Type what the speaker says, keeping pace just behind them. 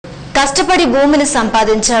కష్టపడి భూమిని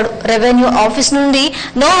సంపాదించాడు. రెవెన్యూ ఆఫీస్ నుండి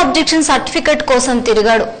నో అబ్జెక్షన్ సర్టిఫికెట్ కోసం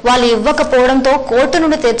తిరిగాడు. వాళ్ళు ఇవ్వకపోవడంతో కోర్టు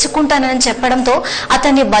నుండి తెచ్చుకుంటానని చెప్పడంతో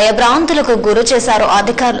అతన్ని భయభ్రాంతులకు గురి చేశారు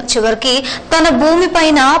అధికారులు. చివరికి తన భూమి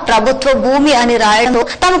పైన ప్రభుత్వ భూమి అని రాయడంతో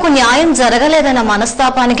తమకు న్యాయం జరగలేదన్న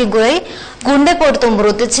మనస్తాపానికి గురై గుండెపోటుతో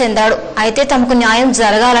మృతి చెందాడు. అయితే తమకు న్యాయం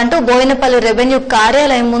జరగాలంటూ బోయినపల్లి రెవెన్యూ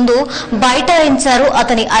కార్యాలయం ముందు బైఠాయించారు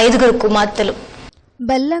అతని 5 కుమార్తెలు.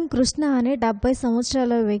 బెల్లం కృష్ణ అనే 70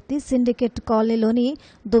 సంవత్సరాల వ్యక్తి సిండికేట్ కాలనీలోని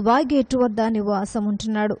దుబాయ్ గేటు వద్ద నివాసం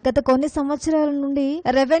ఉంటున్నాడు. గత కొన్ని సంవత్సరాల నుండి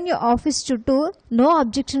రెవెన్యూ ఆఫీస్ చుట్టూ నో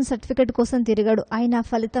అబ్జెక్షన్ సర్టిఫికెట్ కోసం తిరిగాడు. అయినా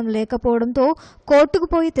ఫలితం లేకపోవడంతో కోర్టుకు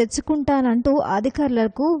పోయి తెచ్చుకుంటానంటూ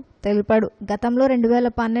అధికారులకు తెలిపాడు. గతంలో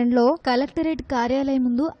 2012లో కలెక్టరేట్ కార్యాలయం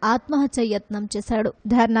ముందు ఆత్మహత్య యత్నం చేశాడు.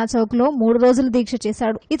 ధర్నా చౌక్ లో 3 రోజులు దీక్ష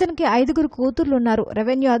చేశాడు. ఇతనికి 5 కూతుర్లున్నారు.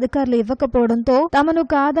 రెవెన్యూ అధికారులు ఇవ్వకపోవడంతో తమను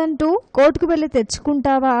కాదంటూ కోర్టుకు వెళ్లి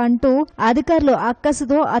తెచ్చుకుంటావా అంటూ అధికారులు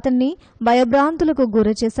అక్కసుతో అతన్ని భయభ్రాంతులకు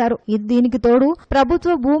గురి చేశారు. దీనికి తోడు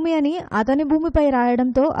ప్రభుత్వ భూమి అని అతని భూమిపై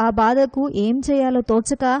రాయడంతో ఆ బాధకు ఏం చేయాలో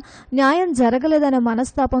తోచక న్యాయం జరగలేదనే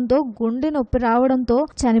మనస్తాపంతో గుండె నొప్పి రావడంతో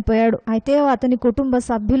చనిపోయాడు. అయితే అతని కుటుంబ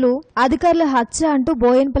సభ్యులు అధికారుల హత్య అంటూ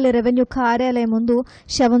బోయన్పల్లి రెవెన్యూ కార్యాలయం ముందు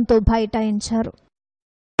శవంతో బైఠాయించారు.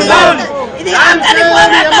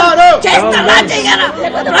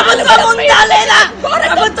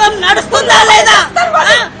 ప్రభుత్వం నడుస్తుందా లేదా?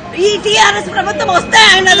 ఈ టీఆర్ఎస్ ప్రభుత్వం వస్తే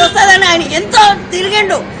ఆయనది వస్తుందని ఆయన ఎంతో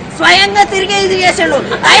తిరిగిండు, స్వయంగా తిరిగి ఇది చేసిండు.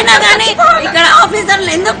 అయినా కానీ ఇక్కడ ఆఫీసర్లు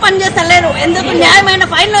ఎందుకు పనిచేస్తలేరు? ఎందుకు న్యాయమైన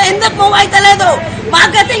ఫైల్ ఎందుకు మూవ్ అయితలేదు? మా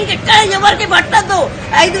గతి ఇంకెక్కడ ఎవరికి పట్టద్దు.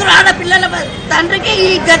 5 ఆడపిల్లల తండ్రికి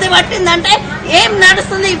ఈ గతి పట్టిందంటే ఏం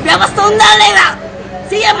నడుస్తుంది? వ్యవస్థ ఉందా లేదా?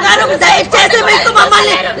 సీఎం గారు దయచేసి మీకు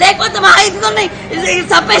మమ్మల్ని లేకపోతే మా 5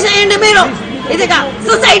 చంపేసేయండి, మీరు ఇదిగా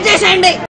సూసైడ్ చేసేయండి.